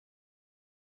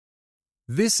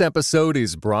This episode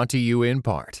is brought to you in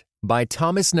part by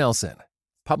Thomas Nelson,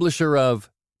 publisher of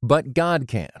But God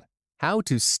Can: How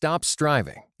to Stop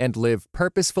Striving and Live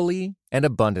Purposefully and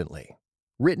Abundantly.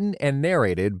 Written and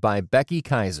narrated by Becky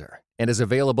Kaiser and is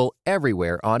available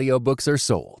everywhere audiobooks are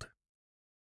sold.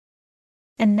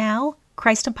 And now,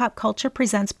 Christ in Pop Culture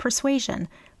presents Persuasion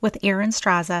with Aaron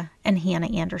Straza and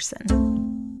Hannah Anderson.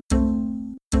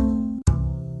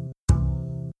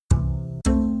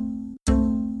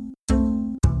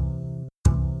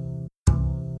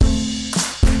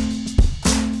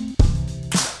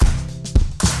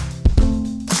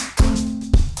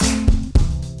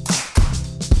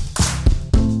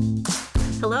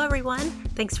 Hello, everyone.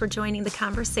 Thanks for joining the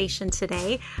conversation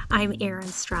today. I'm Aaron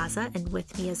Straza, and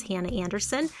with me is Hannah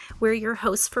Anderson. We're your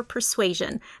hosts for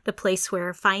Persuasion, the place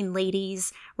where fine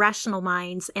ladies, rational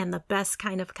minds, and the best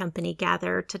kind of company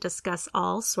gather to discuss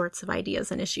all sorts of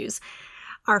ideas and issues.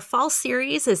 Our fall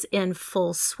series is in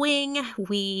full swing.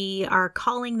 We are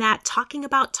calling that Talking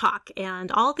About Talk,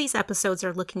 and all these episodes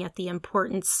are looking at the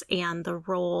importance and the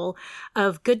role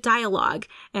of good dialogue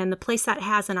and the place that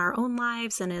has in our own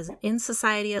lives and is in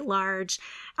society at large.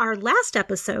 Our last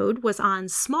episode was on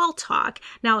small talk.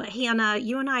 Now, Hannah,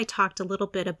 you and I talked a little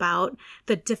bit about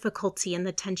the difficulty and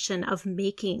the tension of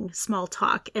making small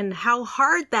talk and how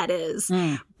hard that is.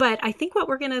 But I think what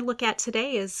we're going to look at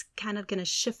today is kind of going to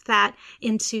shift that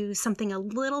into something a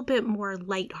little bit more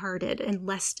lighthearted and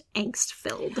less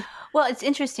angst-filled. Well, it's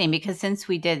interesting because since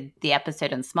we did the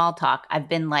episode on small talk, I've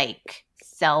been like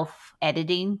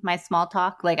self-editing my small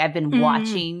talk. Like I've been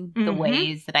watching the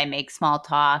ways that I make small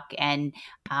talk and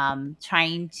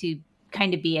trying to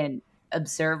kind of be an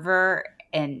observer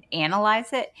and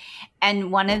analyze it.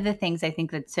 And one of the things I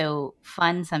think that's so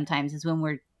fun sometimes is when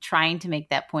we're trying to make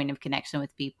that point of connection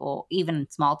with people, even in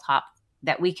small talk,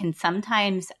 that we can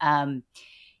sometimes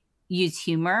use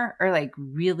humor or like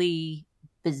really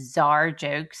bizarre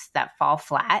jokes that fall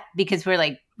flat because we're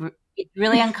like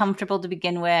really uncomfortable to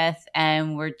begin with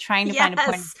and we're trying to find a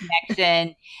point of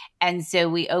connection. And so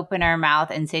we open our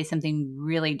mouth and say something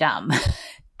really dumb.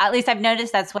 At least I've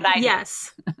noticed that's what I do.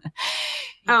 Yes.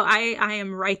 Oh, I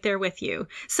am right there with you.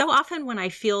 So often when I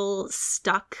feel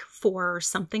stuck for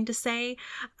something to say,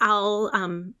 I'll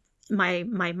my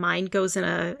mind goes in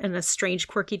a strange,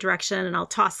 quirky direction, and I'll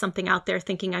toss something out there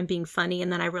thinking I'm being funny,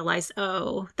 and then I realize,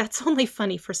 oh, that's only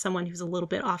funny for someone who's a little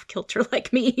bit off kilter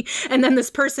like me. And then this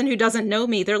person who doesn't know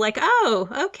me, they're like, oh,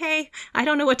 okay, I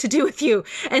don't know what to do with you.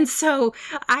 And so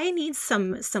I need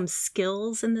some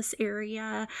skills in this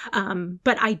area.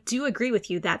 But I do agree with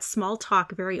you that small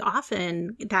talk very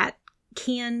often that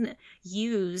can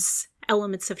use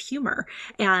elements of humor.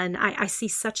 And I see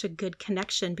such a good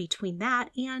connection between that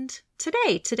and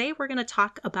today. Today, we're going to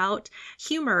talk about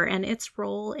humor and its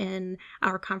role in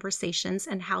our conversations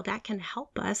and how that can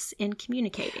help us in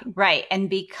communicating. Right. And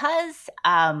because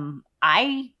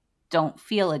I don't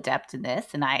feel adept in this,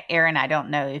 and Aaron, I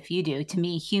don't know if you do, to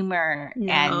me, humor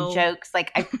and jokes,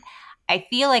 like I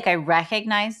feel like I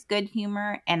recognize good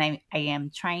humor and I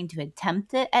am trying to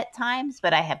attempt it at times,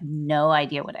 but I have no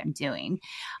idea what I'm doing.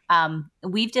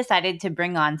 We've decided to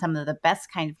bring on some of the best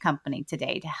kind of company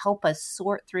today to help us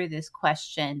sort through this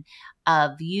question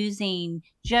of using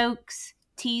jokes,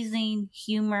 teasing,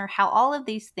 humor, how all of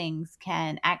these things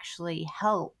can actually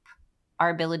help our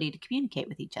ability to communicate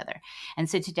with each other. And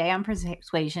so today on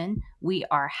Persuasion, we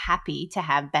are happy to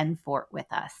have Ben Fort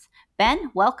with us.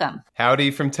 Ben, welcome. Howdy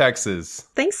from Texas.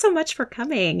 Thanks so much for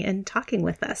coming and talking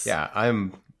with us. Yeah,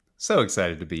 I'm so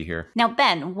excited to be here. Now,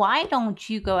 Ben, why don't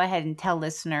you go ahead and tell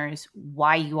listeners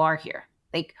why you are here?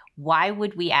 Like, why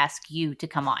would we ask you to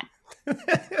come on?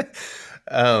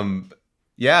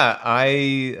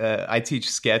 I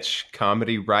teach sketch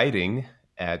comedy writing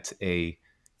at a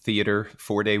theater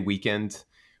 4-day weekend,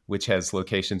 which has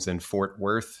locations in Fort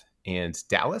Worth and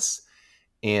Dallas.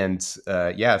 And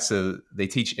so they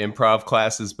teach improv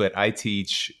classes, but I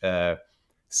teach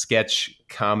sketch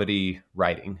comedy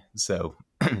writing. So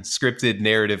scripted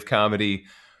narrative comedy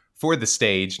for the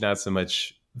stage, not so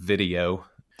much video.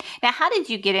 Now, how did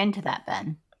you get into that,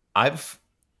 Ben? I've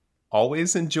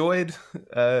always enjoyed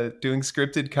doing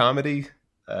scripted comedy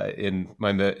in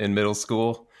middle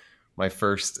school. My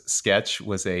first sketch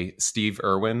was a Steve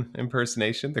Irwin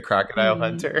impersonation, the Crocodile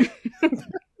Hunter.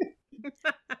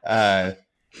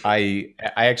 I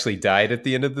actually died at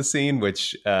the end of the scene,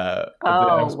 which that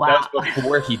was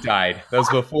before he died. That was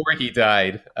before he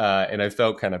died, and I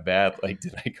felt kind of bad. Like,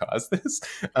 did I cause this?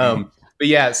 But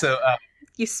yeah, so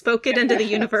you spoke it into the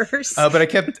universe. But I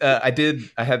kept. I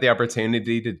had the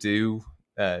opportunity to do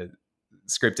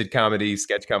scripted comedy,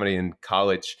 sketch comedy in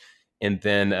college, And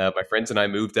then my friends and I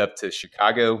moved up to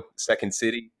Chicago, Second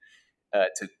City,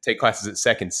 to take classes at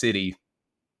Second City.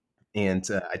 And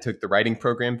I took the writing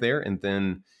program there, and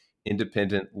then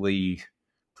independently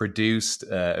produced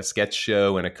a sketch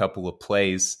show and a couple of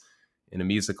plays in a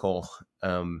musical.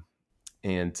 And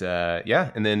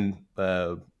then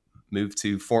moved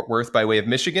to Fort Worth by way of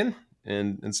Michigan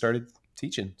and started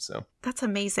teaching. So that's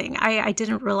amazing. I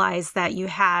didn't realize that you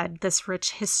had this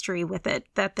rich history with it,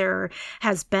 that there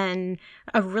has been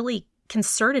a really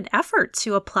concerted effort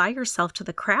to apply yourself to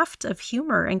the craft of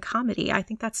humor and comedy. I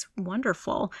think that's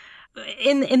wonderful.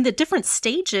 In the different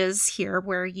stages here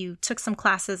where you took some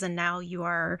classes and now you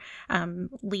are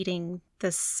leading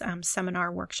this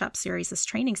seminar workshop series, this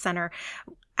training center,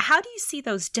 how do you see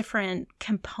those different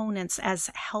components as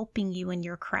helping you in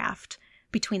your craft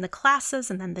between the classes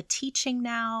and then the teaching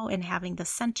now and having the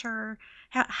center?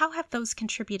 How have those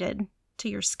contributed to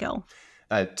your skill?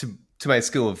 To my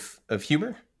skill of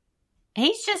humor?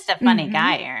 He's just a funny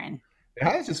guy, Aaron.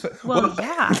 I just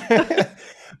yeah.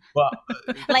 Well,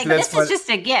 like this is just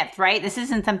a gift, right? This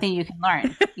isn't something you can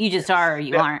learn. You just are or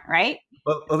you aren't, right?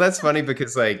 Well, that's funny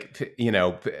because, like,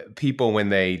 people when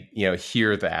they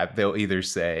hear that, they'll either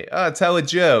say, "Oh, tell a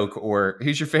joke," or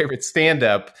 "Who's your favorite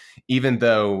stand-up?" Even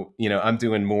though I'm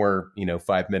doing more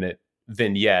 5-minute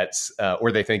vignettes,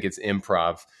 or they think it's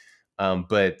improv.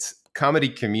 But comedy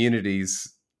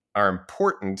communities are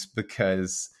important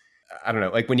because I don't know,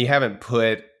 like when you haven't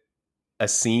put a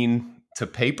scene to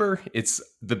paper, it's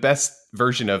the best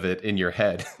version of it in your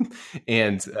head.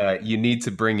 And you need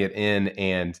to bring it in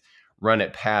and run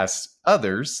it past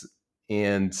others.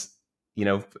 And,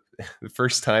 the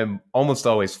first time almost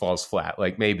always falls flat.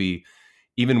 Like maybe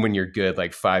even when you're good,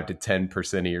 like 5 to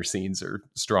 10% of your scenes are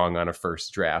strong on a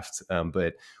first draft.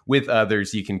 But with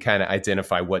others, you can kind of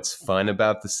identify what's fun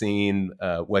about the scene,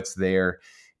 what's there.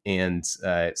 And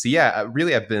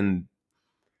really I've been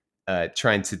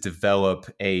trying to develop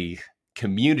a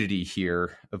community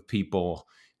here of people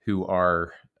who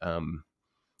are,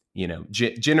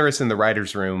 generous in the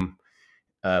writer's room,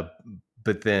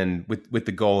 but then with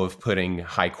the goal of putting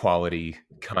high quality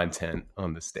content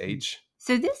on the stage.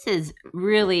 So this is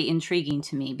really intriguing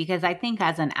to me because I think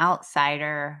as an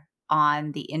outsider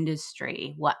on the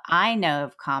industry, what I know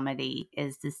of comedy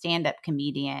is the stand-up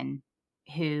comedian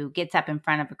who gets up in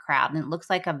front of a crowd, and it looks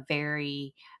like a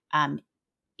very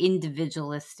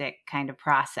individualistic kind of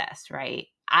process, right?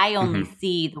 I only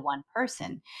see the one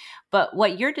person. But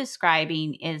what you're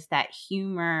describing is that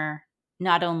humor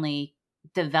not only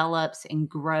develops and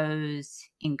grows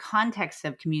in context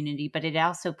of community, but it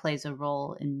also plays a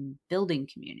role in building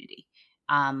community.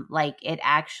 Like it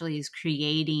actually is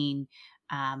creating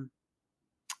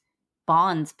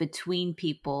bonds between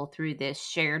people through this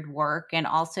shared work and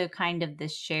also kind of the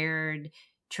shared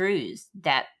truths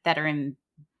that are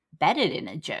embedded in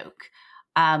a joke.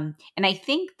 And I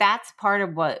think that's part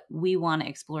of what we want to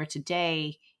explore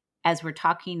today as we're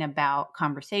talking about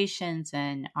conversations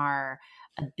and our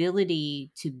ability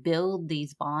to build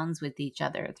these bonds with each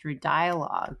other through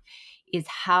dialogue, is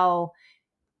how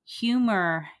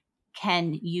humor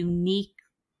can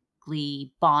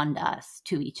uniquely bond us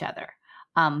to each other.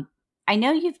 I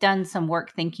know you've done some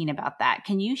work thinking about that.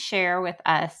 Can you share with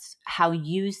us how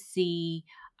you see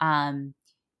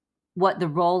what the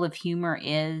role of humor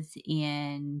is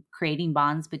in creating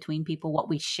bonds between people, what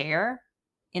we share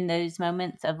in those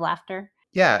moments of laughter?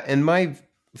 Yeah. And my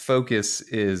focus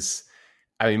is,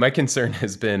 my concern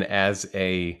has been as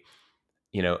a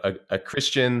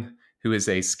Christian who is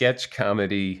a sketch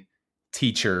comedy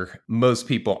teacher, most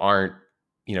people aren't,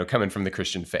 coming from the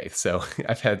Christian faith. So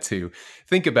I've had to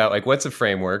think about like, what's a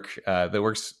framework that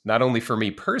works not only for me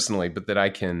personally, but that I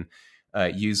can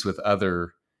use with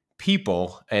other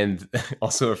people, and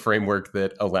also a framework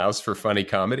that allows for funny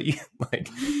comedy. like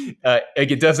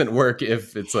it doesn't work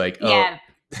if it's like,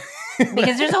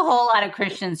 because there's a whole lot of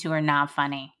Christians who are not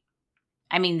funny.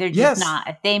 I mean, they're just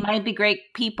not. They might be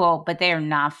great people, but they are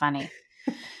not funny.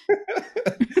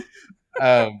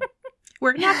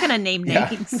 We're not going to name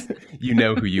names. You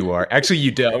know who you are. Actually,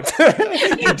 you don't.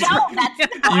 You don't. That's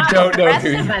you don't know who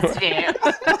you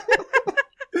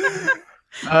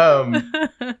are.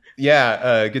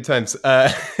 Good times.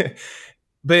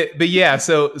 But yeah,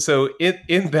 so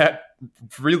in that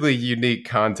really unique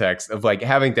context of like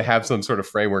having to have some sort of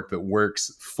framework that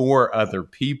works for other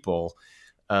people,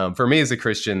 for me as a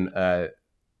Christian, the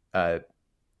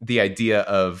idea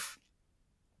of,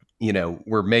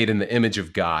 we're made in the image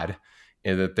of God,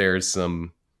 and that there's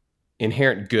some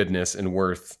inherent goodness and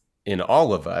worth in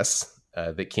all of us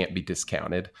that can't be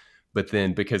discounted. But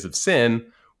then because of sin,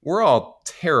 we're all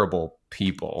terrible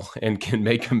people and can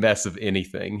make a mess of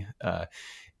anything.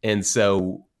 And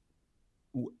so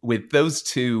with those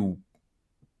two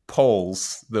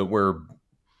poles that were,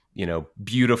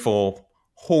 beautiful,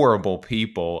 horrible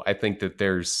people, I think that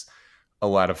there's a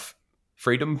lot of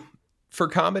freedom for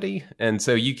comedy. And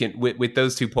so you can, with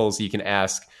those two poles, you can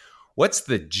ask, what's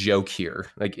the joke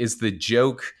here? Like, is the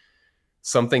joke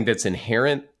something that's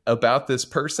inherent about this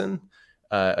person?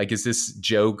 Like, is this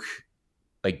joke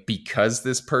like because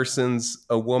this person's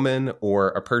a woman or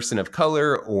a person of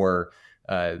color, or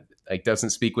like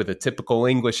doesn't speak with a typical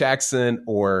English accent,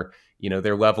 or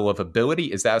their level of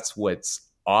ability? Is that what's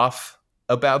off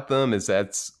about them? Is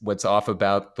that what's off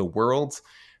about the world?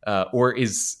 Or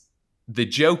is the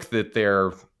joke that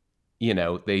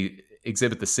they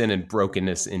exhibit the sin and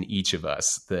brokenness in each of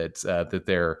us, that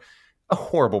they're a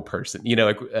horrible person?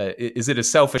 Is it a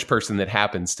selfish person that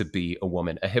happens to be a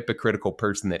woman, a hypocritical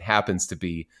person that happens to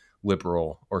be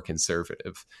liberal or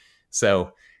conservative?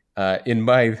 So in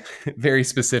my very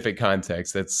specific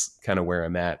context, that's kind of where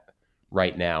I'm at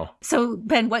right now. So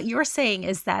Ben, what you're saying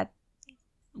is that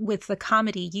with the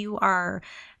comedy, you are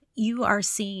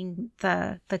seeing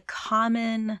the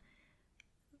common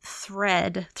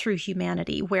thread through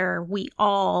humanity where we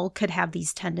all could have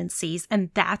these tendencies, and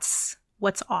that's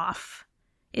what's off,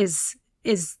 is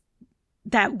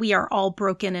that we are all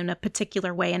broken in a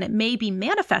particular way, and it may be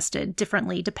manifested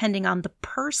differently depending on the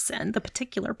person, the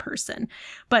particular person,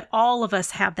 but all of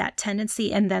us have that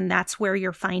tendency, and then that's where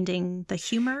you're finding the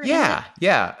humor. Yeah.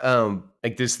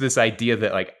 Like this idea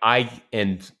that like I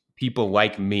and people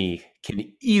like me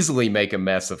can easily make a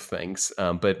mess of things,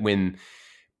 but when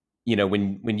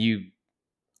you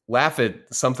laugh at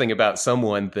something about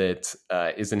someone that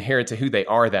is inherent to who they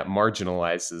are, that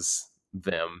marginalizes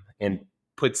them and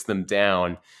puts them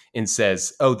down and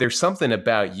says, oh, there's something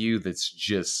about you that's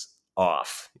just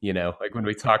off. Like when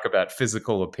we talk about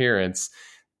physical appearance,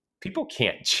 people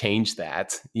can't change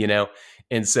that,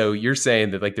 And so you're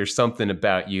saying that like there's something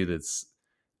about you that's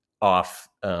off,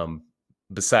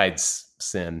 besides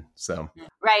sin. So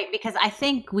right, because I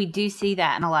think we do see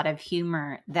that in a lot of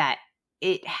humor, that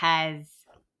it has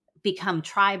become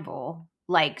tribal,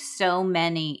 like so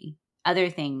many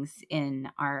other things in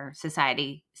our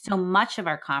society. So much of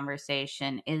our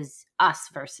conversation is us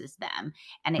versus them.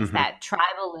 And it's that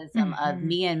tribalism of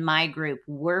me and my group,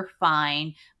 we're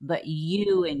fine, but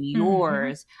you and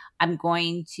yours, I'm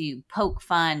going to poke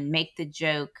fun, make the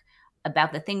joke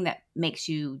about the thing that makes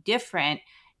you different,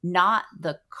 not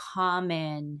the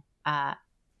common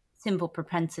simple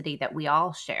propensity that we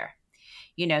all share.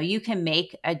 You can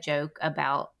make a joke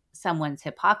about someone's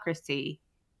hypocrisy,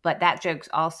 but that joke's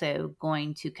also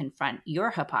going to confront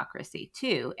your hypocrisy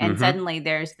too. And suddenly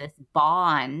there's this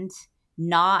bond,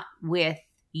 not with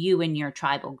you and your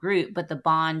tribal group, but the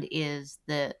bond is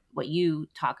what you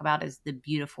talk about is the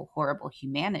beautiful, horrible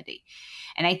humanity.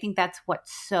 And I think that's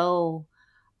what's so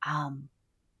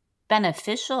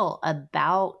beneficial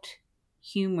about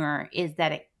humor, is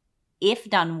that if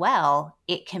done well,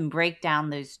 it can break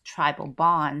down those tribal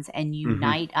bonds and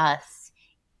unite us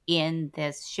in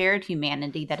this shared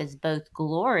humanity that is both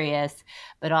glorious,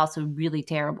 but also really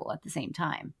terrible at the same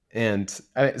time. And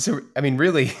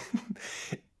really,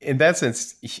 in that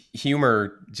sense,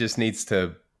 humor just needs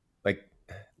to, like,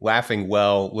 laughing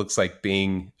well looks like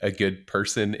being a good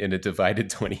person in a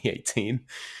divided 2018.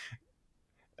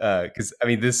 Because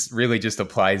this really just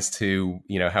applies to,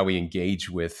 how we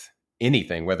engage with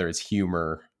anything, whether it's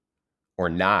humor or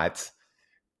not.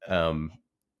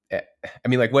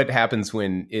 Like, what happens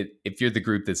when if you're the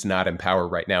group that's not in power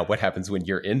right now, what happens when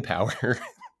you're in power?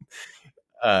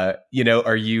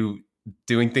 Are you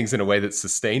doing things in a way that's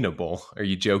sustainable? Are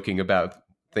you joking about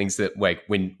things that, like,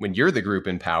 when you're the group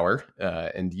in power,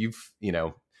 and you've,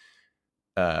 if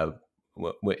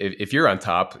you're on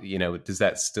top,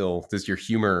 does your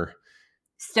humor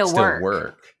still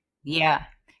work? Yeah.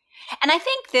 And I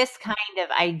think this kind of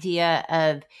idea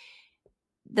of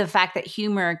the fact that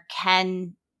humor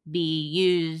can be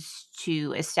used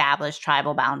to establish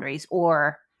tribal boundaries,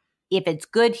 or if it's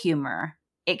good humor,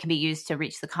 it can be used to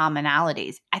reach the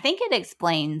commonalities. I think it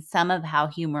explains some of how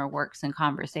humor works in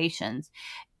conversations.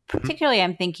 Particularly,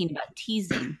 I'm thinking about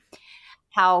teasing,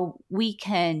 how we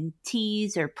can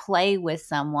tease or play with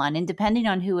someone, and depending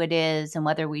on who it is and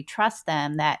whether we trust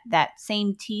them, that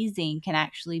same teasing can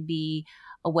actually be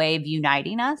a way of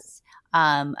uniting us,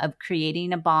 of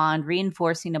creating a bond,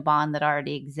 reinforcing a bond that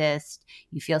already exists.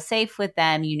 You feel safe with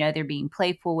them. They're being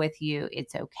playful with you.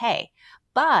 It's okay.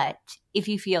 But if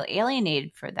you feel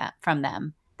alienated from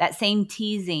them, that same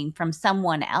teasing from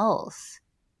someone else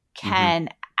can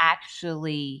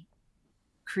actually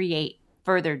create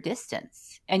further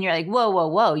distance. And you're like,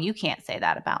 whoa, you can't say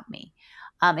that about me.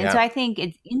 So I think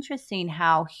it's interesting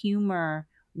how humor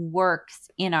works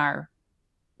in our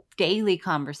daily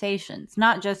conversations,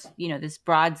 not just, this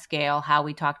broad scale, how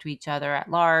we talk to each other at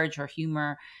large, or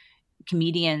humor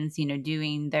comedians,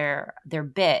 doing their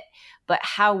bit, but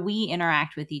how we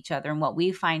interact with each other and what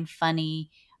we find funny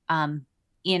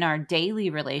in our daily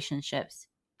relationships,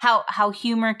 how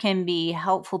humor can be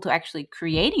helpful to actually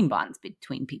creating bonds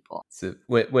between people. So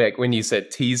when you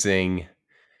said teasing,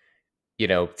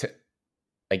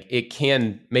 it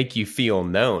can make you feel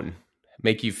known,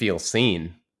 make you feel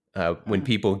seen. When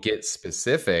people get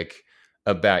specific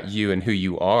about you and who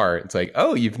you are, it's like,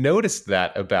 oh, you've noticed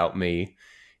that about me.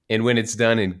 And when it's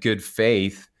done in good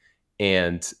faith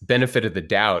and benefit of the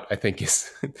doubt, I think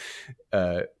is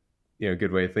a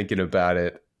good way of thinking about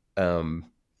it.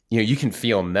 You can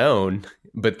feel known,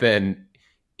 but then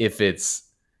if it's,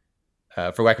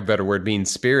 for lack of a better word, mean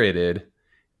spirited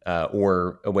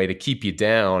or a way to keep you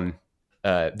down,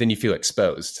 then you feel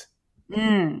exposed.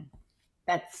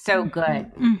 That's so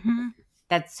good. Mm-hmm.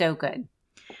 That's so good.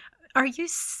 Are you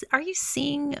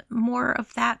seeing more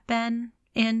of that, Ben,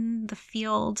 in the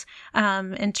field,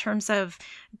 in terms of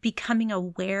becoming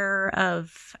aware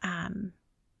of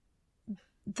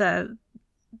the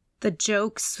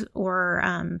jokes,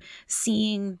 or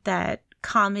seeing that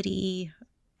comedy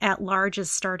at large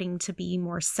is starting to be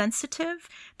more sensitive,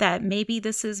 that maybe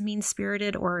this is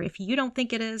mean-spirited, or if you don't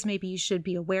think it is, maybe you should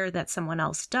be aware that someone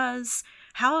else does?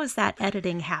 How is that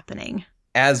editing happening?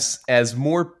 As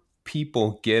more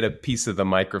people get a piece of the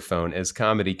microphone, as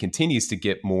comedy continues to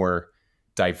get more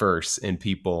diverse and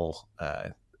people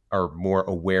are more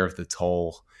aware of the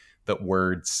toll that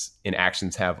words and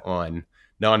actions have on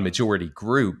non-majority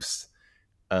groups,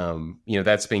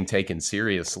 that's being taken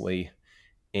seriously.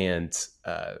 And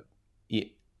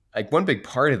one big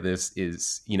part of this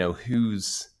is,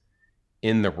 who's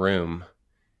in the room.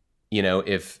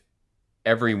 If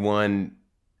everyone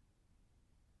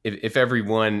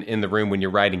in the room, when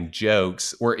you're writing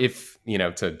jokes, or if,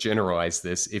 to generalize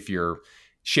this, if you're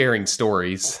sharing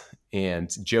stories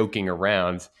and joking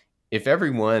around, if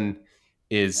everyone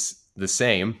is the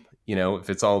same, if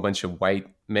it's all a bunch of white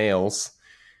males,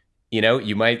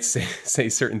 you might say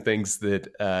certain things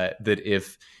that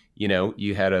if,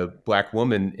 you had a black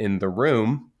woman in the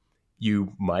room,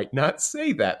 you might not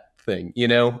say that thing,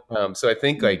 So I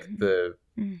think the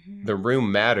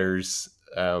room matters,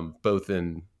 both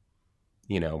in,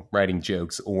 writing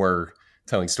jokes or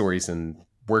telling stories and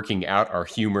working out our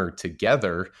humor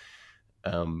together.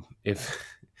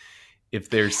 If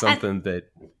there's something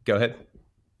go ahead.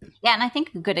 Yeah. And I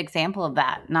think a good example of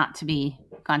that, not to be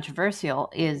controversial,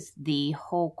 is the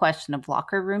whole question of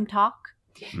locker room talk.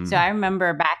 So I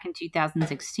remember back in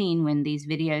 2016 when these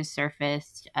videos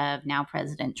surfaced of now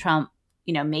President Trump,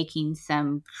 making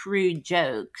some crude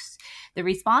jokes. The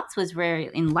response was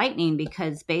very enlightening,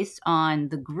 because based on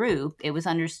the group, it was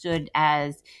understood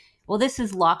as, well, this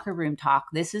is locker room talk.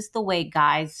 This is the way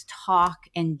guys talk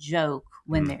and joke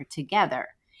when they're together.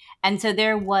 And so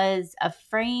there was a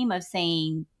frame of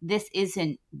saying, this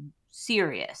isn't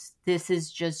serious. This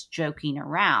is just joking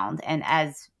around. And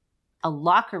as a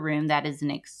locker room that is an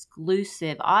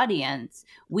exclusive audience,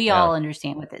 we all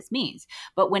understand what this means.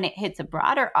 But when it hits a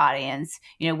broader audience,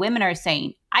 women are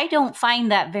saying, I don't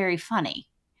find that very funny,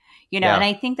 and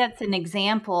I think that's an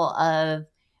example of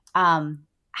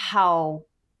how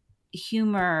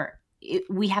humor,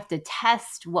 we have to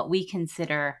test what we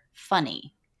consider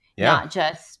funny. Not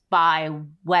just by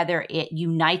whether it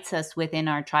unites us within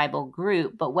our tribal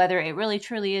group, but whether it really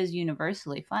truly is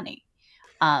universally funny.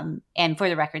 And for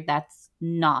the record, that's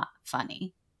not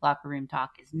funny. Locker room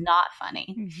talk is not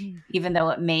funny, even though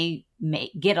it may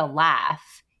get a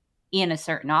laugh in a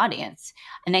certain audience.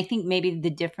 And I think maybe the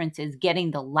difference is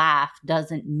getting the laugh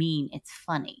doesn't mean it's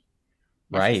funny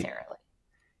necessarily. Right.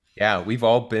 Yeah, we've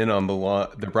all been on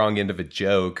the wrong end of a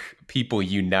joke, people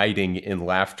uniting in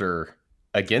laughter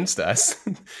against us.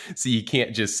 So you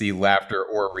can't just see laughter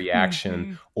or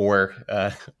reaction or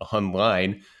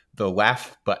online, the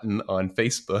laugh button on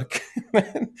Facebook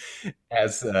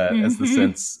as the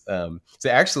sense. So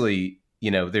actually,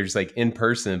 there's in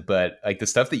person, but the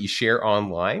stuff that you share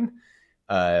online,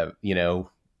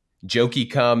 jokey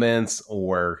comments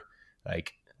or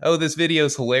oh, this video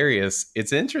is hilarious.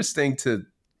 It's interesting to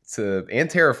and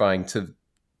terrifying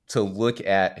to look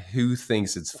at who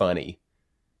thinks it's funny,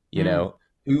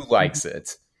 who likes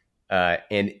it.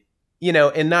 And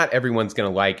not everyone's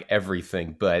going to like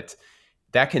everything, but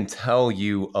that can tell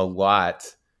you a lot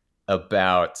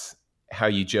about how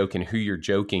you joke and who you're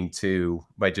joking to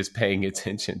by just paying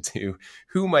attention to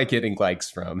who am I getting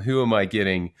likes from? Who am I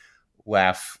getting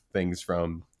laugh things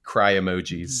from? Cry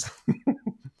emojis.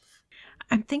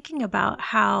 I'm thinking about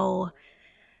how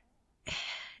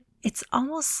it's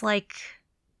almost like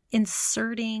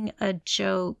inserting a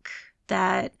joke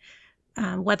that,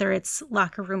 whether it's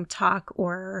locker room talk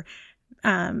or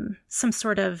some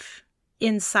sort of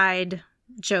inside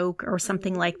joke or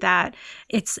something like that.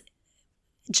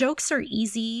 Jokes are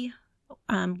easy,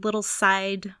 little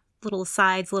sides,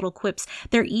 little quips.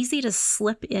 They're easy to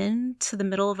slip into the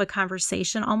middle of a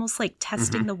conversation, almost like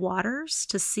testing the waters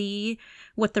to see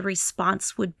what the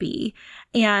response would be.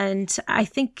 And I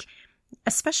think,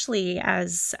 especially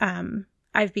as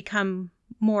I've become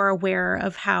more aware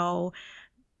of how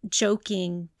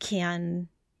joking can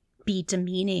be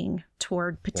demeaning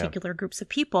toward particular groups of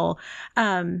people,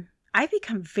 I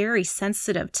become very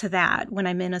sensitive to that when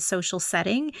I'm in a social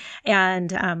setting.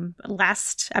 And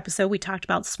last episode, we talked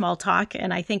about small talk.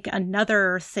 And I think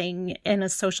another thing in a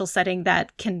social setting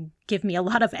that can give me a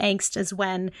lot of angst is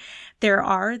when there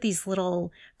are these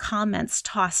little comments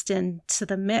tossed into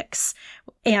the mix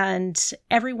and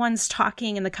everyone's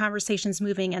talking and the conversation's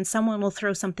moving and someone will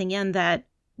throw something in that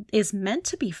is meant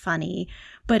to be funny,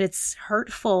 but it's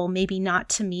hurtful, maybe not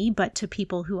to me, but to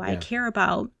people who I care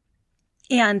about.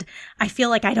 And I feel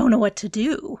like I don't know what to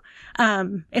do.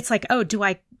 It's like, oh, do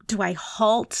I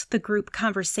halt the group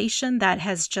conversation that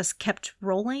has just kept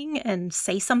rolling and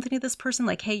say something to this person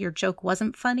like, hey, your joke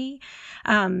wasn't funny?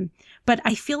 But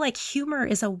I feel like humor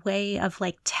is a way of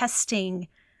like testing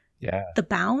the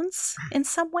bounds in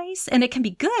some ways. And it can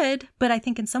be good, but I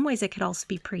think in some ways it could also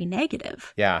be pretty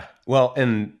negative. Yeah. Well,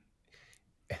 and,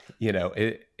 you know,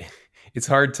 it's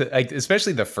hard to, like,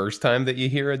 especially the first time that you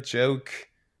hear a joke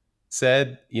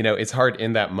said, you know, it's hard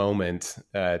in that moment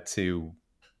to,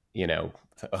 you know,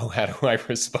 how do I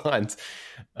respond?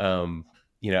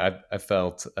 You know, I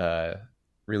felt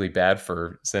really bad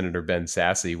for Senator Ben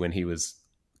Sasse when he was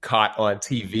caught on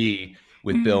TV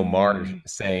with Bill Maher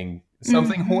saying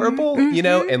something horrible, you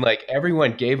know, and like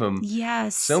everyone gave him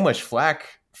so much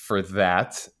flack for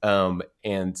that.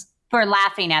 And for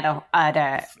laughing at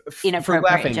a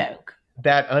inappropriate joke.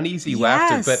 That uneasy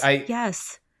laughter. But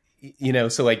you know,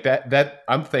 so like that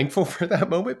I'm thankful for that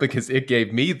moment because it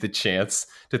gave me the chance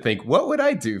to think, what would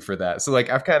I do for that? So like,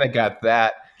 I've kind of got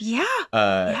that,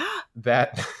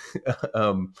 that,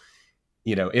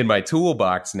 you know, in my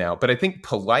toolbox now, but I think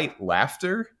polite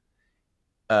laughter,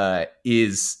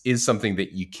 is something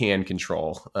that you can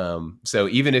control. So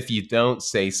even if you don't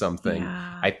say something,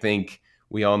 I think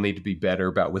we all need to be better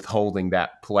about withholding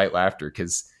that polite laughter.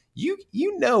 Cause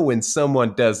you know, when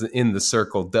someone in the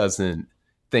circle doesn't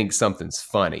think something's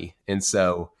funny. And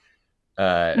so,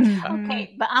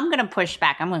 okay, but I'm going to push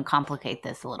back. I'm going to complicate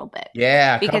this a little bit.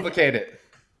 Yeah. Complicate it.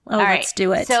 Oh, let's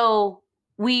do it. So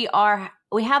we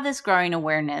have this growing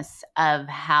awareness of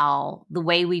how the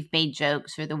way we've made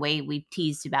jokes or the way we've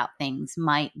teased about things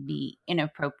might be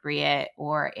inappropriate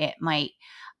or it might,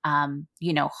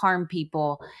 you know, harm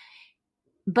people.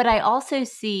 But I also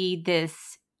see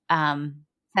this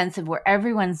sense of where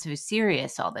everyone's so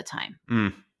serious all the time.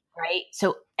 Right?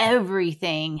 So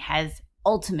everything has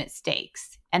ultimate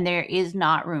stakes and there is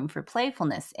not room for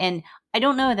playfulness. And I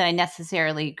don't know that I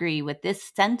necessarily agree with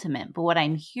this sentiment, but what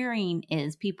I'm hearing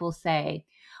is people say,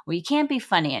 well, you can't be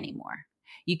funny anymore.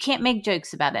 You can't make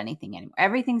jokes about anything anymore.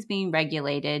 Everything's being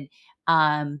regulated,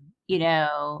 you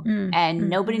know, and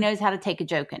nobody knows how to take a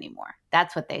joke anymore.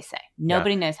 That's what they say.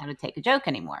 Nobody knows how to take a joke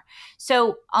anymore.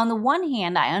 So on the one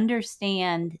hand, I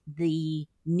understand the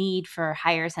need for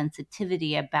higher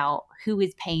sensitivity about who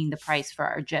is paying the price for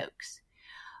our jokes.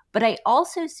 But I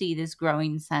also see this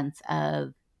growing sense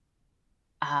of,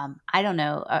 I don't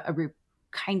know,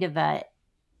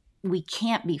 we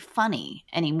can't be funny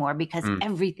anymore because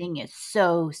everything is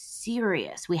so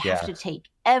serious. We have to take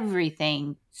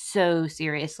everything so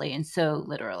seriously and so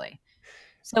literally.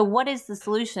 So what is the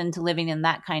solution to living in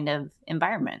that kind of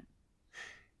environment?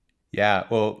 Yeah,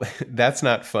 well, that's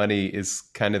not funny is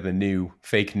kind of the new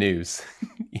fake news.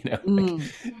 You know,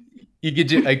 like, you could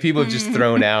just, like, people have just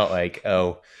thrown out like,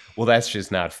 oh, well, that's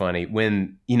just not funny.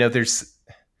 When, you know, there's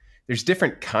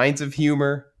different kinds of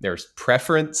humor. There's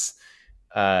preference.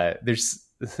 There's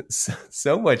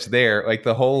so much there. Like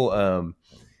the whole,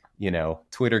 you know,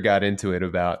 Twitter got into it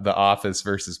about The Office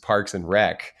versus Parks and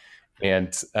Rec.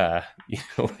 And, you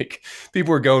know, like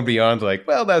people were going beyond like,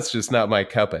 well, that's just not my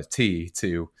cup of tea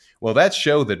to, well, that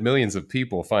show that millions of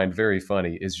people find very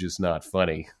funny is just not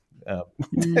funny. So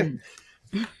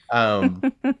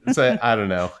I don't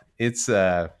know. It's,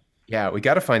 we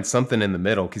got to find something in the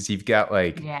middle because you've got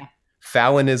like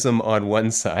Fallonism on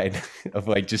one side of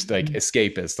like just like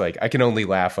escapist. Like I can only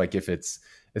laugh like if it's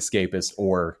escapist,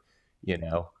 or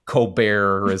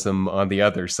Colbertism on the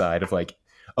other side of like,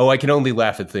 oh, I can only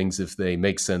laugh at things if they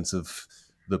make sense of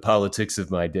the politics of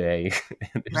my day.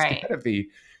 And there's Right. got to be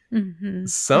Mm-hmm.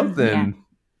 something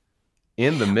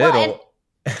in the middle.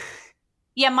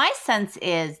 Yeah, my sense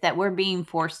is that we're being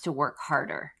forced to work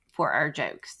harder for our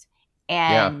jokes.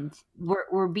 And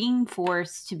we're being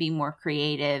forced to be more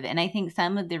creative. And I think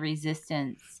some of the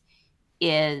resistance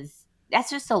is that's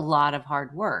just a lot of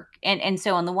hard work. And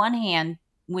so on the one hand,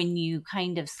 when you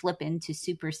kind of slip into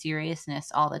super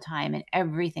seriousness all the time and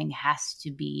everything has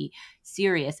to be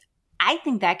serious, I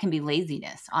think that can be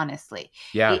laziness, honestly.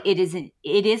 Yeah. It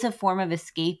is a form of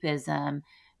escapism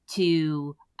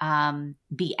to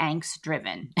be angst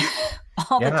driven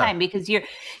all the time, because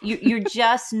you're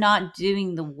just not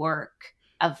doing the work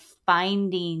of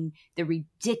finding the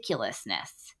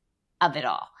ridiculousness of it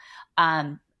all.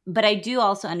 But I do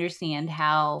also understand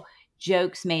how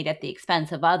jokes made at the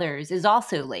expense of others is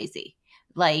also lazy.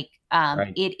 Like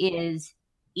Right. It is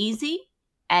easy,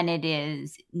 and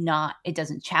it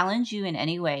doesn't challenge you in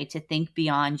any way to think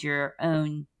beyond your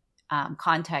own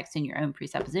context and your own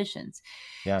presuppositions.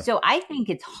 Yeah. So I think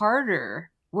it's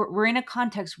harder. We're in a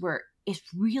context where it's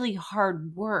really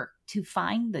hard work to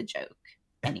find the joke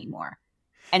anymore.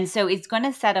 And so it's going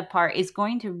to set apart, it's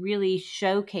going to really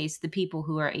showcase the people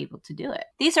who are able to do it.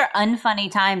 These are unfunny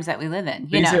times that we live in.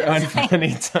 These are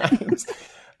unfunny times.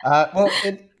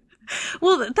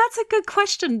 Well, that's a good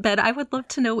question, Ben. I would love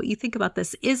to know what you think about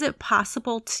this. Is it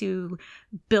possible to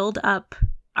build up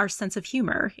our sense of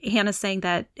humor? Hannah's saying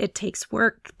that it takes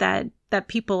work, that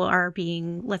people are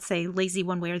being, let's say, lazy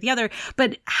one way or the other.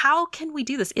 But how can we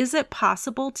do this? Is it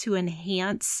possible to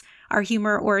enhance our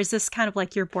humor, or is this kind of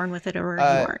like you're born with it or you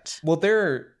aren't? Well, there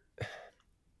are,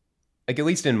 like, at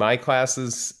least in my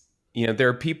classes, there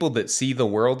are people that see the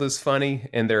world as funny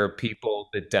and there are people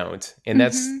that don't. And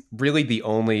that's really the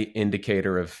only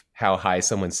indicator of how high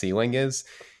someone's ceiling is.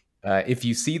 If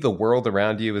you see the world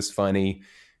around you as funny,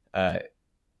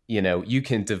 you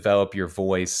can develop your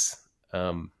voice.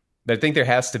 But I think there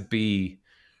has to be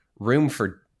room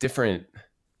for different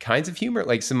kinds of humor.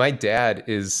 Like, so my dad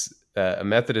is a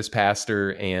Methodist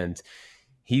pastor, and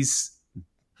he's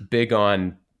big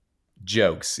on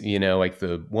jokes, like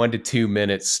the 1 to 2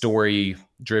 minute story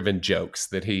driven jokes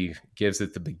that he gives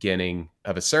at the beginning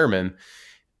of a sermon.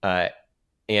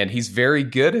 And he's very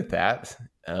good at that.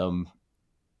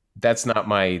 That's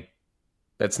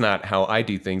not how I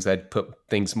do things. I'd put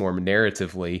things more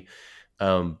narratively.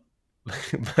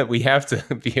 But we have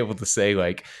to be able to say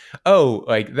like, oh,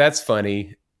 like that's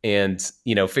funny. And,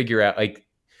 figure out like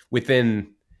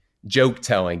within joke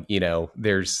telling,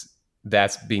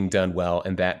 that's being done well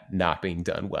and that not being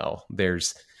done well.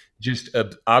 There's just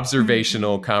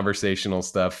observational, conversational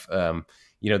stuff,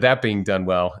 that being done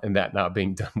well and that not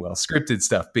being done well. Scripted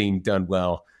stuff being done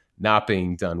well, not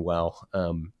being done well.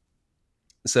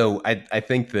 So I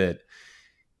think that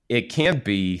it can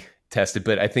be tested,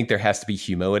 but I think there has to be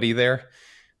humility there.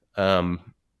 You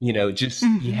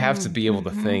have to be able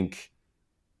to think,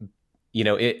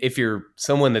 if you're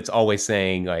someone that's always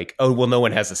saying like, oh, well, no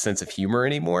one has a sense of humor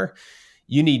anymore,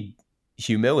 you need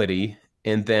humility.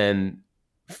 And then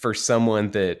for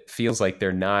someone that feels like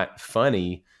they're not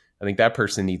funny, I think that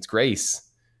person needs grace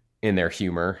in their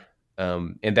humor.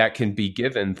 And that can be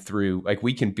given through, like,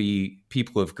 we can be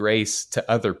people of grace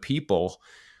to other people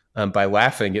by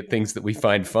laughing at things that we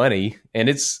find funny. And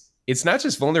it's not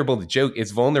just vulnerable to joke,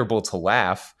 it's vulnerable to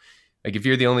laugh. Like, if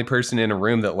you're the only person in a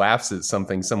room that laughs at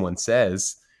something someone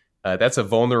says, that's a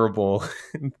vulnerable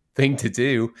thing to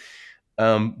do.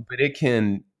 But it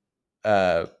can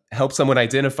help someone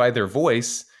identify their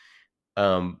voice,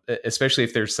 especially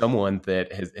if there's someone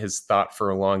that has thought for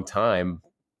a long time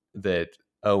that,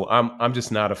 oh, I'm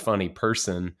just not a funny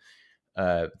person.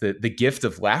 The gift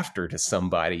of laughter to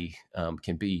somebody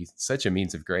can be such a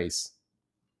means of grace.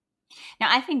 Now,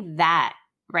 I think that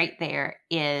right there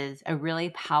is a really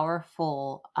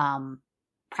powerful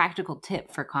practical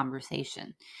tip for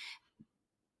conversation,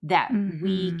 that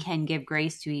we can give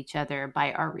grace to each other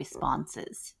by our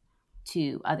responses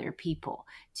to other people,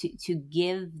 to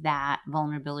give that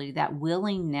vulnerability, that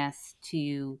willingness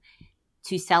to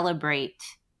celebrate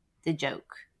the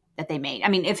joke that they made. I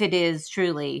mean, if it is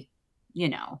truly,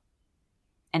 an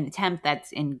attempt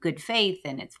that's in good faith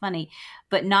and it's funny,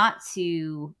 but not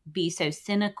to be so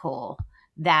cynical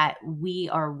that we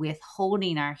are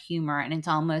withholding our humor. And it's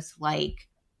almost like,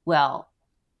 well,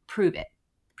 prove it.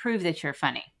 Prove that you're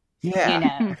funny.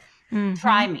 Yeah.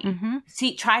 Try me.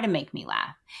 See, try to make me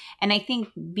laugh. And I think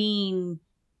being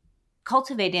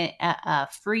cultivating a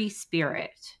free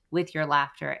spirit with your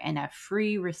laughter and a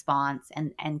free response,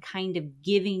 and kind of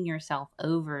giving yourself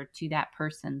over to that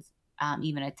person's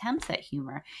even attempts at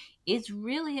humor is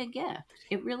really a gift.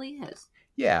 It really is.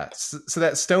 Yeah. So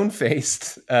that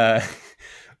stone-faced,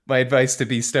 my advice to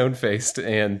be stone-faced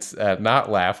and not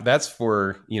laugh, that's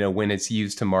for, when it's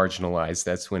used to marginalize.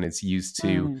 That's when it's used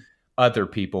to other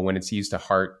people, when it's used to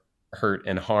hurt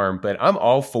and harm. But I'm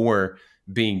all for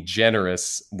being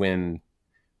generous when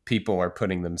people are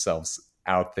putting themselves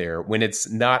out there. When it's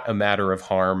not a matter of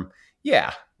harm,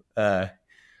 yeah,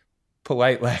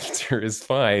 polite laughter is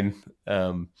fine.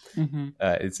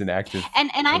 It's an act of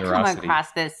and I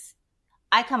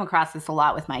come across this a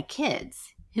lot with my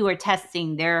kids who are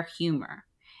testing their humor,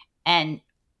 and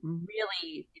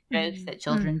really the jokes that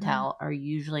children tell are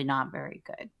usually not very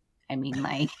good. I mean,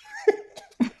 like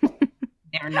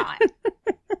they're not.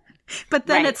 But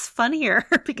then it's funnier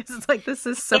because it's like, this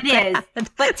is so bad. Is.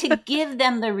 But to give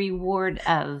them the reward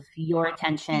of your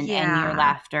attention and your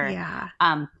laughter. Yeah.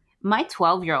 My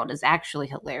 12-year-old is actually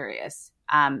hilarious.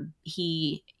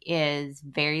 He is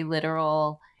very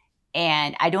literal,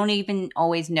 and I don't even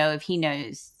always know if he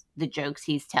knows the jokes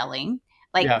he's telling.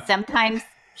 Like sometimes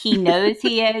he knows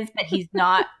he is, but he's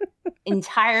not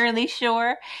entirely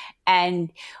sure.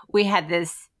 And we had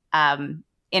this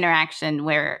interaction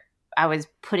where I was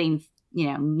putting,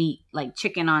 meat like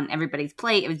chicken on everybody's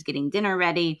plate. It was getting dinner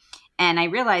ready. And I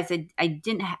realized that I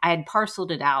had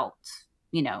parceled it out.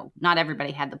 Not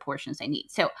everybody had the portions they need.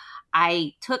 So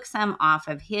I took some off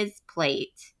of his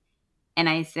plate and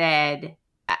I said,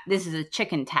 this is a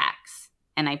chicken tax.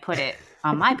 And I put it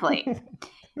on my plate.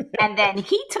 And then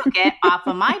he took it off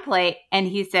of my plate and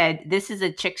he said, this is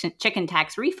a chicken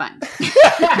tax refund.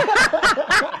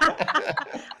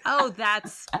 Oh,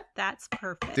 that's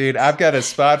perfect. Dude, I've got a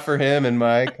spot for him in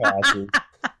my classes.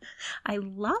 I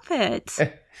love it.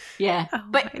 Yeah. Oh,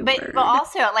 but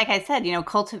also, like I said,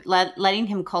 letting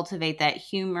him cultivate that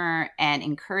humor and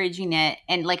encouraging it.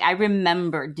 And like, I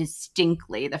remember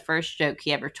distinctly the first joke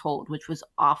he ever told, which was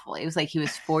awful. It was like he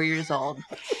was 4 years old.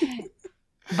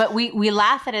 But we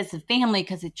laugh at it as a family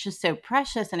because it's just so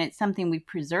precious and it's something we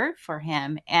preserved for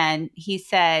him. And he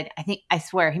said, I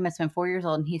swear he must have been 4 years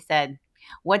old. And he said,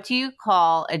 what do you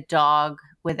call a dog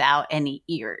without any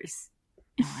ears?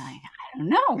 And we're like, I don't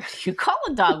know. What do you call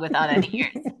a dog without any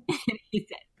ears? And he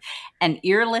said, an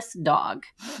earless dog.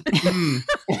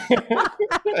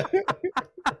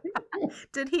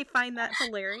 Did he find that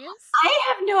hilarious? I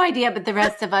have no idea, but the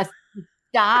rest of us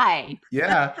died.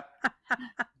 Yeah.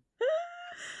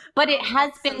 But it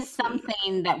has been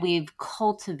something that we've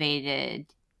cultivated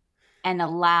and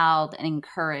allowed and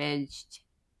encouraged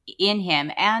in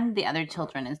him and the other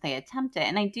children as they attempt it.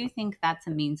 And I do think that's a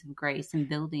means of grace in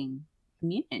building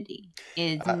community,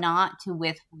 is not to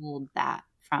withhold that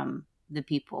from the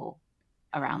people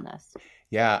around us.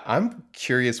 Yeah, I'm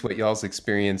curious what y'all's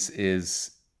experience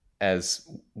is as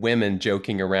women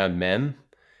joking around men.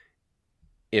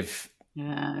 If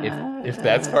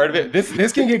that's part of it,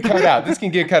 this can get cut out. This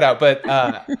can get cut out. But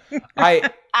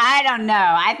I don't know.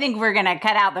 I think we're gonna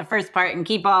cut out the first part and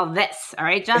keep all this. All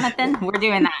right, Jonathan, we're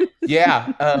doing that.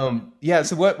 Yeah.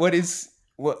 So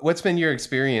what's been your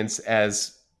experience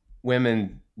as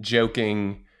women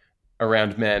joking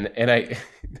around men? And I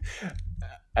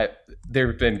there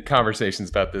have been conversations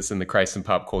about this in the Christ and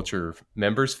Pop Culture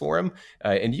members forum,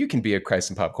 and you can be a Christ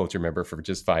and Pop Culture member for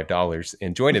just $5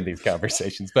 and join in these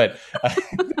conversations. But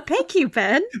thank you,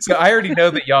 Ben. So I already know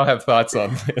that y'all have thoughts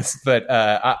on this, but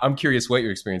I'm curious what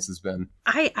your experience has been.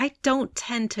 I don't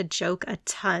tend to joke a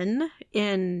ton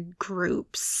in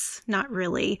groups, not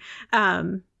really.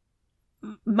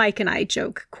 Mike and I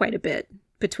joke quite a bit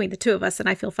between the two of us, and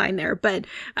I feel fine there. But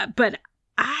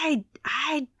I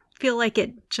feel like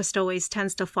it just always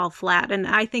tends to fall flat. And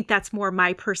I think that's more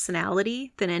my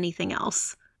personality than anything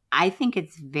else. I think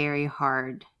it's very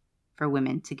hard for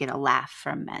women to get a laugh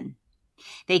from men.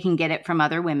 They can get it from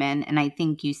other women. And I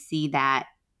think you see that,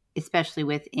 especially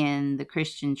within the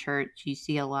Christian church, you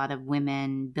see a lot of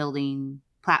women building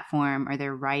platform, or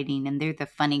they're writing and they're the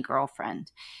funny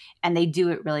girlfriend and they do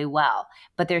it really well,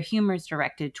 but their humor is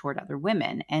directed toward other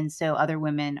women. And so other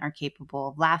women are capable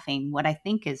of laughing. What I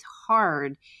think is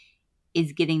hard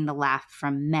is getting the laugh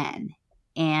from men.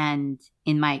 And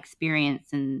in my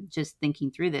experience and just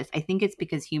thinking through this, I think it's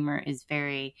because humor is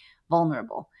very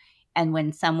vulnerable. And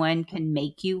when someone can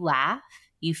make you laugh,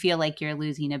 you feel like you're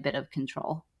losing a bit of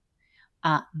control.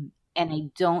 And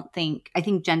I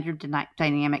think gender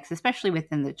dynamics, especially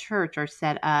within the church, are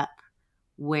set up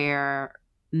where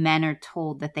men are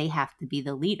told that they have to be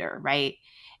the leader, right?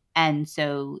 And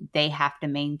so they have to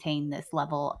maintain this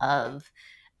level of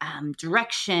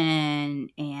direction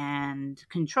and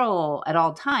control at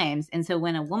all times. And so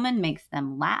when a woman makes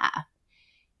them laugh,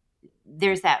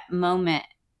 there's that moment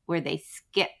where they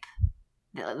skip,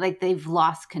 like they've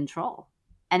lost control.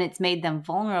 And it's made them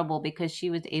vulnerable because she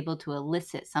was able to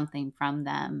elicit something from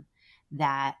them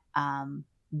that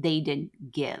they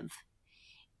didn't give.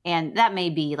 And that may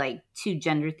be like too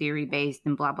gender theory based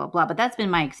and blah, blah, blah. But that's been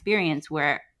my experience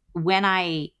where when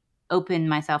I open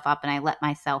myself up and I let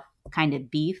myself kind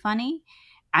of be funny,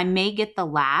 I may get the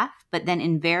laugh, but then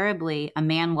invariably a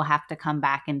man will have to come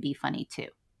back and be funny too.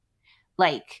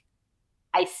 Like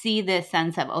I see this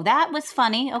sense of, oh, that was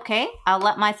funny. Okay, I'll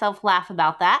let myself laugh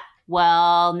about that.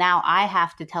 Well, now I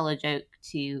have to tell a joke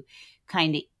to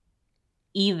kind of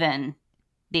even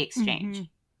the exchange. Mm-hmm.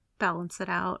 Balance it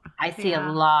out. I see a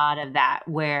lot of that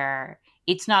where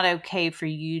it's not okay for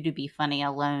you to be funny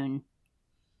alone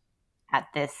at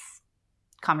this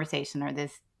conversation or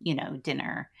this,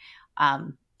 dinner.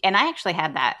 And I actually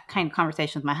had that kind of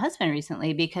conversation with my husband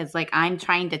recently because like I'm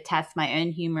trying to test my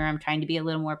own humor. I'm trying to be a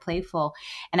little more playful.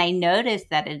 And I noticed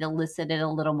that it elicited a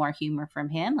little more humor from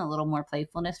him, a little more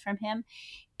playfulness from him.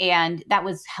 And that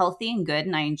was healthy and good.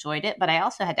 And I enjoyed it. But I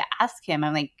also had to ask him,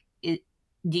 I'm like,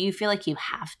 do you feel like you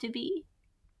have to be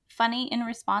funny in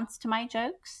response to my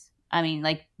jokes? I mean,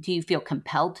 like, do you feel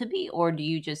compelled to be, or do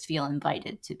you just feel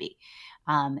invited to be?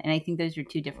 And I think those are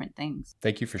two different things.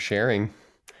 Thank you for sharing.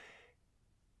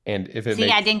 And if it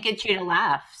I didn't get you to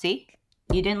laugh. See,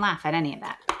 you didn't laugh at any of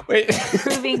that. Wait,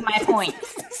 proving my point.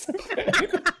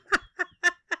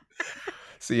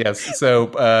 So yes.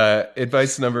 So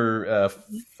advice number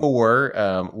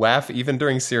 4: laugh even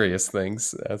during serious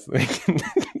things.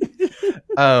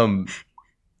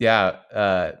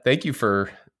 Thank you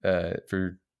for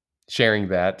sharing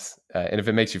that. And if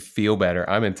it makes you feel better,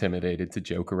 I'm intimidated to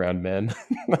joke around men.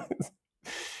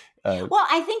 Well,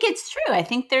 I think it's true. I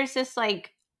think there's this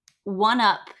like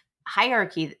one-up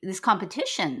hierarchy, this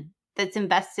competition that's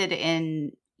invested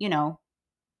in,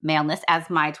 maleness, as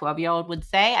my 12-year-old would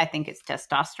say. I think it's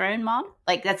testosterone, Mom.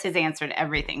 Like that's his answer to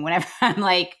everything. Whenever I'm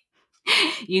like,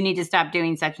 you need to stop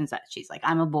doing such and such, she's like,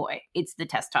 I'm a boy. It's the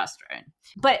testosterone.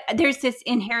 But there's this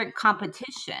inherent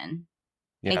competition,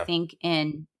 I think,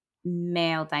 in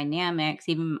male dynamics,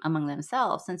 even among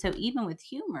themselves. And so even with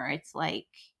humor, it's like,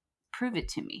 prove it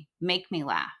to me, make me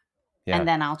laugh, and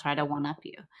then I'll try to one-up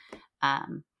you,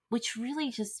 which really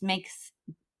just makes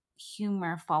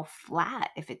humor fall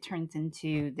flat if it turns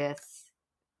into this.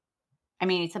 I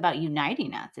mean, it's about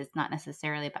uniting us. It's not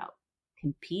necessarily about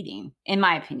competing, in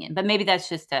my opinion. But maybe that's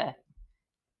just a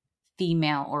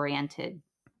female-oriented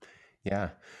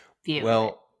view.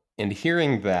 Well, and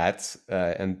hearing that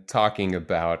and talking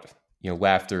about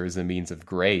laughter as a means of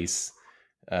grace,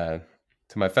 to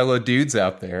my fellow dudes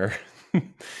out there,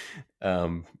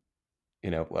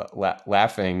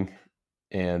 laughing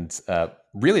and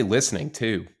really listening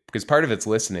too, because part of it's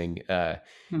listening.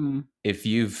 If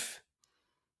you've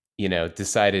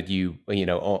decided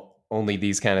only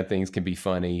these kind of things can be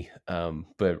funny,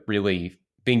 but really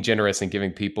being generous and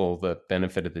giving people the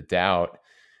benefit of the doubt,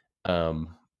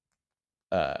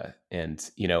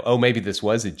 maybe this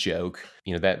was a joke,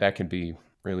 that can be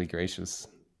really gracious.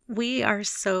 We are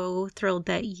so thrilled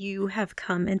that you have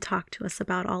come and talked to us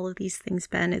about all of these things,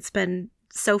 Ben. It's been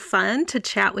so fun to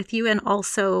chat with you, and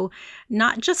also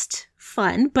not just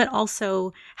fun, but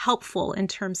also helpful in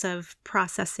terms of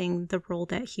processing the role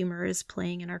that humor is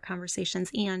playing in our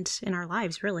conversations and in our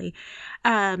lives, really.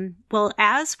 Well,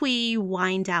 as we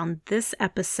wind down this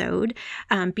episode,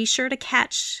 be sure to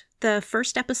catch the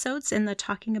first episodes in the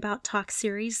Talking About Talk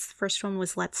series. The first one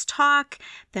was Let's Talk.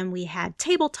 Then we had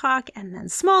Table Talk, and then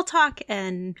Small Talk.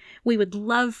 And we would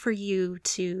love for you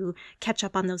to catch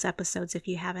up on those episodes if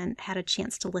you haven't had a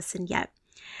chance to listen yet.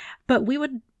 But we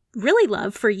would really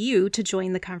love for you to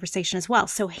join the conversation as well.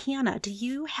 So Hannah, do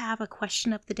you have a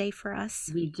question of the day for us?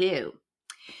 We do.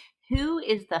 Who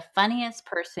is the funniest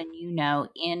person you know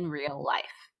in real life?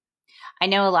 I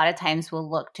know a lot of times we'll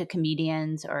look to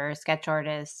comedians or sketch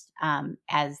artists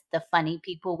as the funny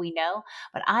people we know,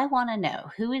 but I want to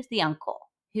know, who is the uncle?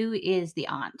 Who is the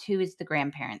aunt? Who is the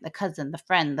grandparent, the cousin, the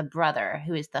friend, the brother?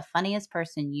 Who is the funniest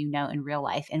person you know in real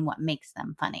life, and what makes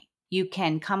them funny? You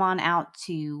can come on out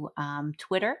to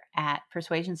Twitter at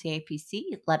PersuasionCAPC.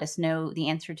 Let us know the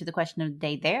answer to the question of the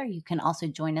day there. You can also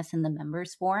join us in the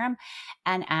members forum.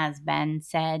 And as Ben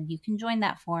said, you can join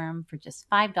that forum for just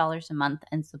 $5 a month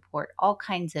and support all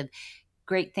kinds of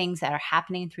great things that are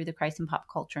happening through the Christ and Pop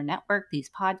Culture Network, these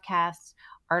podcasts,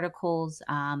 articles,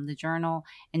 the journal,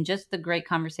 and just the great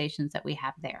conversations that we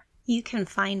have there. You can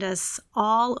find us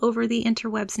all over the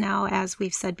interwebs now. As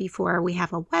we've said before, we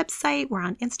have a website. We're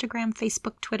on Instagram,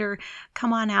 Facebook, Twitter.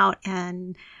 Come on out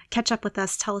and catch up with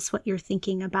us. Tell us what you're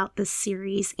thinking about this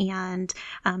series, and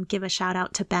give a shout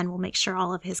out to Ben. We'll make sure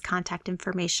all of his contact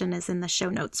information is in the show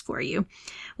notes for you.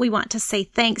 We want to say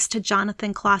thanks to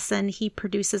Jonathan Clausen. He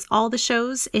produces all the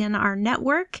shows in our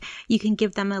network. You can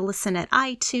give them a listen at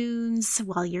iTunes.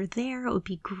 While you're there, it would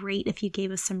be great if you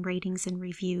gave us some ratings and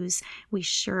reviews. We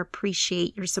sure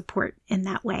appreciate your support in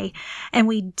that way. And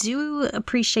we do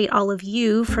appreciate all of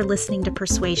you for listening to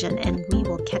Persuasion, and we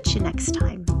will catch you next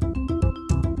time.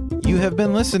 You have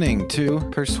been listening to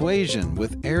Persuasion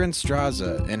with Aaron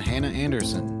Straza and Hannah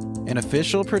Anderson, an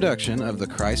official production of the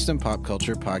Christ and Pop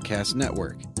Culture Podcast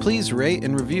Network. Please rate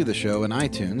and review the show in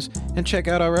iTunes and check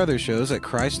out our other shows at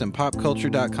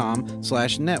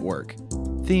christandpopculture.com/network.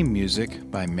 Theme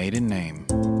music by Maiden Name.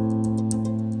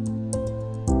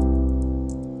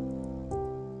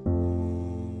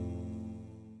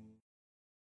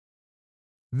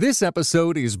 This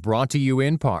episode is brought to you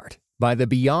in part by the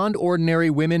Beyond Ordinary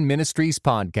Women Ministries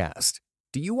podcast.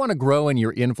 Do you want to grow in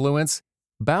your influence?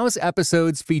 BOW's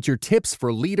episodes feature tips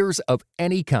for leaders of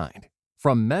any kind,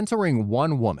 from mentoring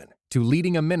one woman to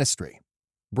leading a ministry.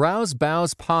 Browse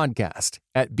BOW's podcast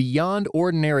at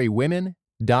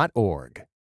beyondordinarywomen.org.